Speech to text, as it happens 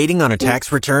Waiting on a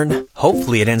tax return?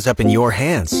 Hopefully it ends up in your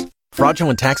hands.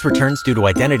 Fraudulent tax returns due to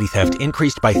identity theft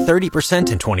increased by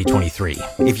 30% in 2023.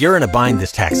 If you're in a bind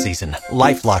this tax season,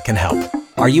 LifeLock can help.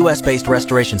 Our U.S.-based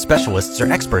restoration specialists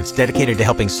are experts dedicated to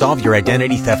helping solve your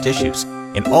identity theft issues.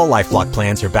 And all LifeLock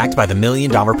plans are backed by the $1 Million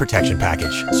Protection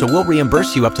Package. So we'll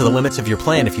reimburse you up to the limits of your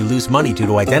plan if you lose money due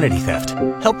to identity theft.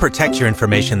 Help protect your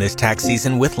information this tax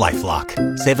season with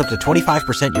LifeLock. Save up to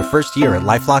 25% your first year at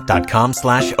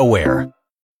LifeLock.com/aware.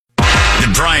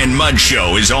 The Brian Mudd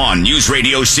Show is on News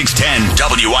Radio 610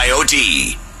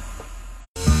 WIOD.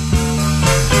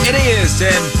 It is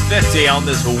 10:50 on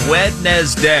this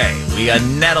Wednesday. We got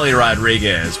Natalie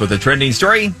Rodriguez with a trending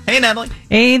story. Hey, Natalie.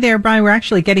 Hey there, Brian. We're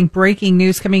actually getting breaking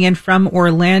news coming in from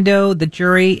Orlando. The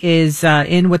jury is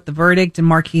in with the verdict in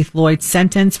Markeith Lloyd's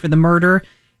sentence for the murder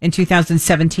in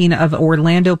 2017 of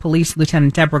Orlando Police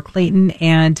Lieutenant Deborah Clayton,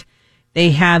 and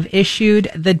they have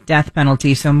issued the death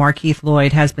penalty. So Markeith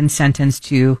Lloyd has been sentenced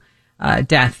to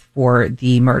death for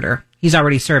the murder. He's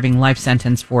already serving life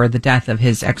sentence for the death of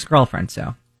his ex-girlfriend.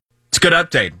 So it's a good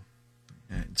update.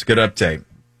 It's a good update.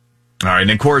 All right.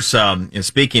 And of course,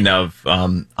 speaking of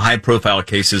high-profile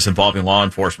cases involving law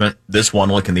enforcement, this one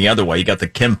looking the other way. You got the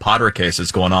Kim Potter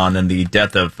cases going on and the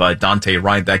death of Dante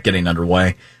Wright, that getting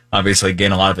underway. Obviously,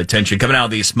 getting a lot of attention coming out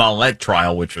of the Smollett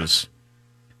trial, which was,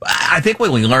 I think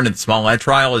what we learned at the Smollett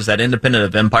trial is that independent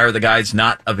of Empire, the guy's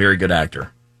not a very good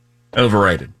actor.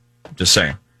 Overrated. Just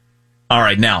saying. All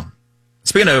right. Now,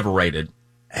 speaking of overrated,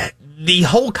 the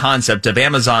whole concept of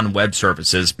Amazon Web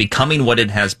Services becoming what it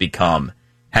has become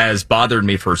has bothered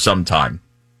me for some time.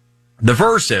 The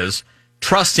verse is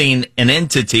trusting an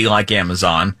entity like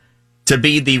Amazon to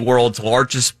be the world's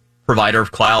largest provider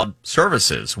of cloud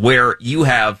services, where you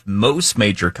have most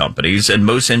major companies and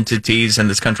most entities in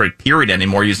this country, period,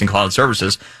 anymore using cloud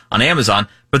services on Amazon,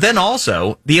 but then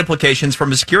also the implications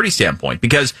from a security standpoint,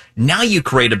 because now you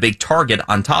create a big target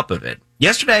on top of it.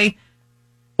 Yesterday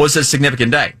was a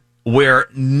significant day where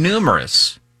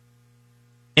numerous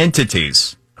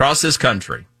entities across this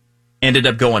country ended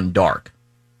up going dark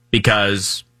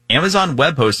because Amazon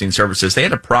Web Hosting Services, they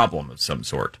had a problem of some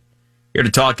sort. Here to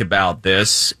talk about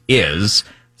this is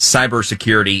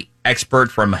cybersecurity expert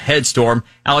from Headstorm,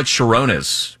 Alex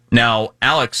Sharonis. Now,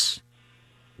 Alex,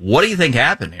 what do you think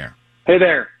happened here? Hey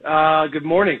there. Good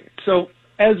morning. So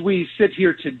as we sit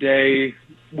here today,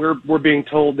 we're being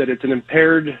told that it's an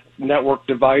impaired network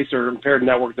device or impaired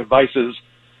network devices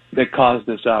that caused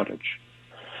this outage.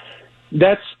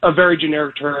 That's a very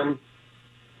generic term.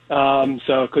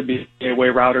 So it could be a gateway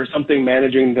router, something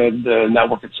managing the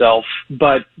network itself.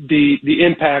 But the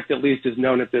impact, at least, is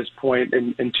known at this point,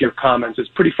 and to your comments, is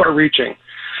pretty far-reaching.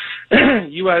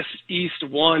 U.S. East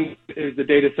 1 is the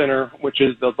data center, which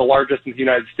is the largest in the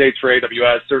United States for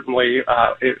AWS, certainly,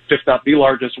 if not the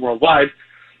largest worldwide.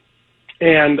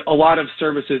 And a lot of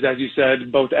services, as you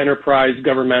said, both enterprise,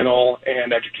 governmental,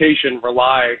 and education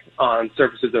rely on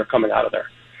services that are coming out of there.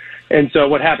 And so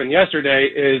what happened yesterday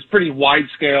is pretty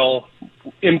wide-scale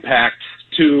impact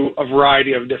to a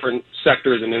variety of different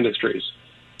sectors and industries.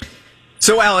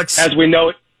 So, Alex, as we know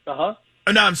it, Oh,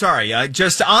 no, I'm sorry.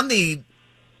 Just on the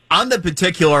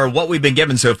particular what we've been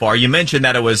given so far, you mentioned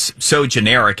that it was so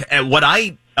generic. And what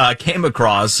I came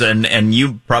across, and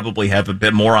you probably have a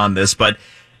bit more on this, but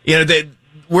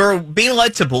we're being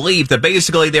led to believe that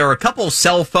basically there were a couple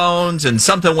cell phones and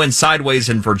something went sideways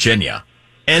in Virginia.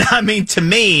 And I mean, to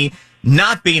me,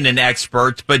 not being an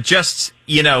expert, but just,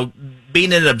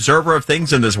 being an observer of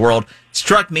things in this world,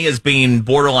 struck me as being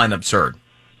borderline absurd.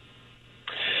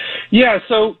 Yeah,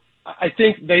 so I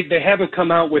think they haven't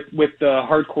come out with the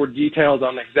hardcore details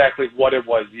on exactly what it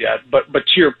was yet. But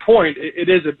to your point, it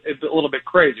is a little bit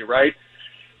crazy, right?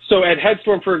 So at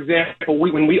Headstorm, for example,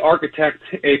 when we architect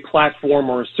a platform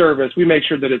or a service, we make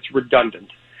sure that it's redundant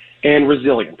and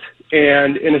resilient.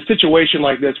 And in a situation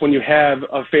like this, when you have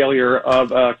a failure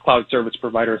of a cloud service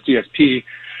provider, a CSP,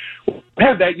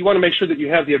 have that, you want to make sure that you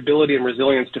have the ability and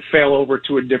resilience to fail over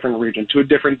to a different region, to a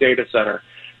different data center,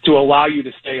 to allow you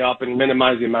to stay up and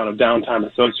minimize the amount of downtime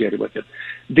associated with it.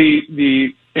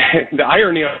 The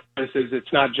irony of this is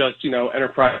it's not just,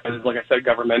 enterprises, like I said,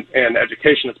 government and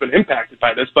education that's been impacted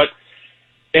by this, but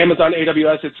Amazon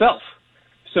AWS itself.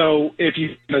 So if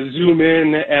you zoom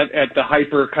in at the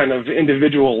hyper kind of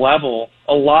individual level,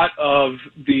 a lot of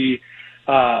the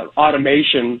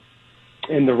automation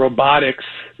and the robotics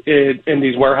in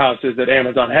these warehouses that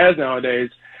Amazon has nowadays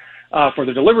for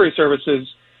the delivery services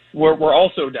were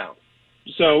also down.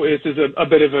 So this is a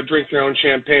bit of a drink your own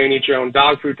champagne, eat your own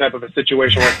dog food type of a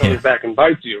situation where it comes back and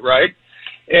bites you, right?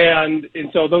 And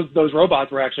so those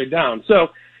robots were actually down. So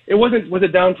was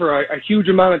it down for a huge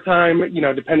amount of time?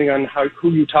 Depending on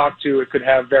who you talk to, it could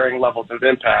have varying levels of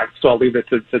impact. So I'll leave it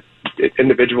to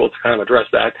individuals to kind of address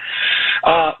that.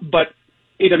 But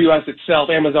AWS itself,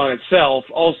 Amazon itself,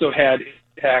 also had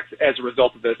impacts as a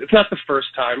result of this. It's not the first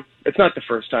time. It's not the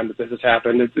first time that this has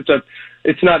happened.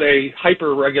 It's not a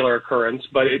hyper regular occurrence,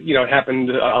 but it happened.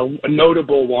 A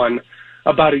notable one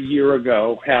about a year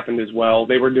ago happened as well.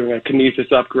 They were doing a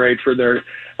Kinesis upgrade for their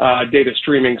data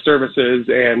streaming services,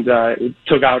 and it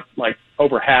took out like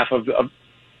over half of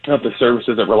the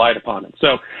services that relied upon it.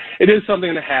 So it is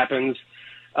something that happens.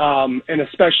 And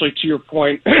especially to your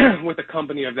point, with a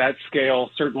company of that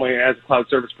scale, certainly as a cloud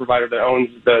service provider that owns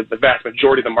the vast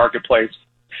majority of the marketplace,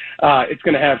 it's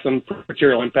going to have some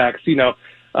material impacts.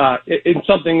 In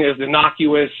something as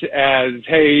innocuous as,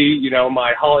 hey,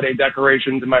 my holiday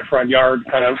decorations in my front yard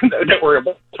kind of that were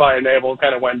Wi-Fi enabled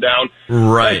kind of went down.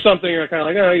 Right. That's something you're kind of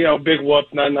like, big whoop,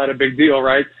 not a big deal,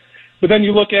 right? But then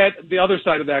you look at the other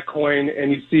side of that coin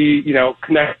and you see,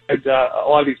 connected, a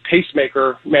lot of these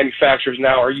pacemaker manufacturers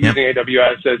now are using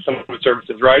AWS as some of the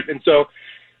services, right? And so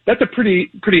that's a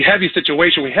pretty heavy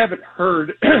situation. We haven't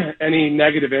heard any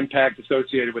negative impact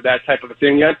associated with that type of a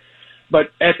thing yet.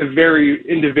 But at the very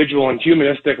individual and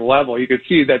humanistic level, you could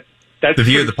see that that's the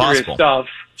view of the serious possible stuff.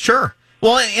 Sure.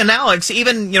 Well, and Alex,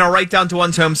 even, right down to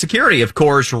one's home security, of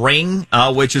course, Ring,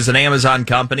 which is an Amazon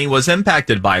company, was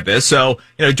impacted by this. So,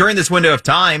 during this window of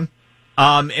time,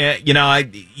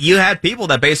 you had people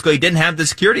that basically didn't have the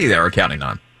security they were counting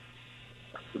on.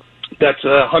 That's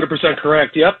 100%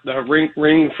 correct. Yep. The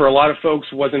Ring for a lot of folks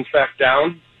was in fact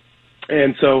down.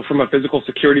 And so from a physical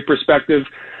security perspective,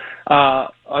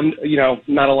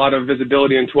 not a lot of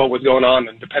visibility into what was going on.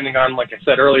 And depending on, like I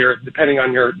said earlier, depending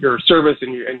on your service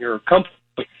and your company,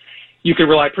 you can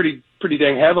rely pretty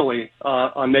dang heavily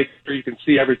on making sure you can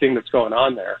see everything that's going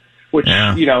on there. Which,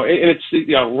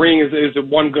 Ring is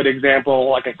one good example.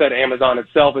 Like I said, Amazon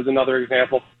itself is another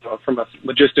example from a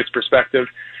logistics perspective.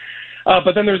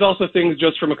 But then there's also things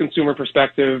just from a consumer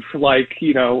perspective, like,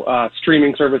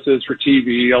 streaming services for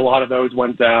TV. A lot of those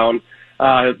went down.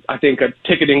 I think a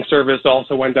ticketing service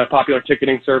also went down, popular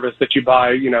ticketing service that you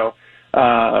buy,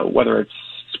 whether it's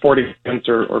sporting events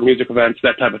or music events,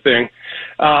 that type of thing.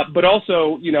 But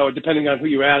also, depending on who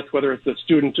you ask, whether it's the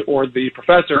student or the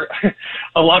professor,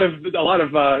 a lot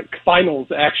of finals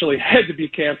actually had to be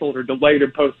canceled or delayed or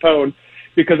postponed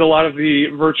because a lot of the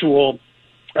virtual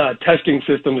testing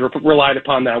systems relied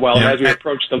upon that. Well, as we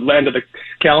approach the end of the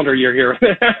calendar year here,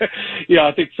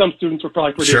 I think some students were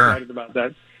probably pretty excited about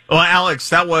that. Well, Alex,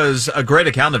 that was a great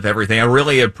account of everything. I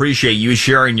really appreciate you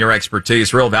sharing your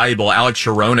expertise. Real valuable. Alex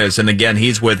Sharonas, and again,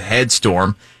 he's with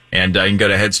Headstorm, and you can go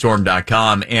to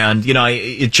headstorm.com. And,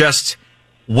 it just,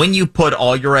 when you put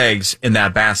all your eggs in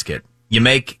that basket, you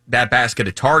make that basket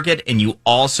a target, and you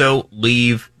also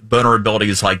leave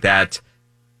vulnerabilities like that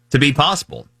to be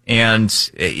possible. And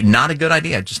not a good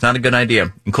idea, just not a good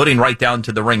idea, including right down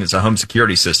to the Ring as a home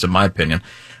security system, in my opinion.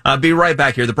 Be right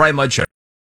back here. The Brian Mudd Show.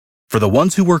 For the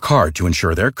ones who work hard to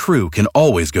ensure their crew can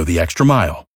always go the extra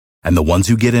mile, and the ones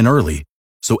who get in early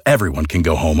so everyone can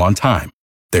go home on time,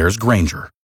 there's Grainger,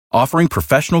 offering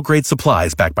professional-grade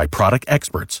supplies backed by product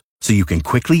experts so you can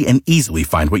quickly and easily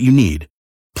find what you need.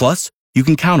 Plus, you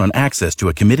can count on access to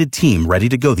a committed team ready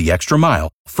to go the extra mile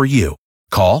for you.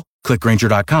 Call, click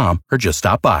Grainger.com, or just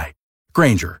stop by.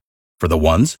 Grainger, for the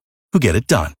ones who get it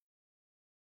done.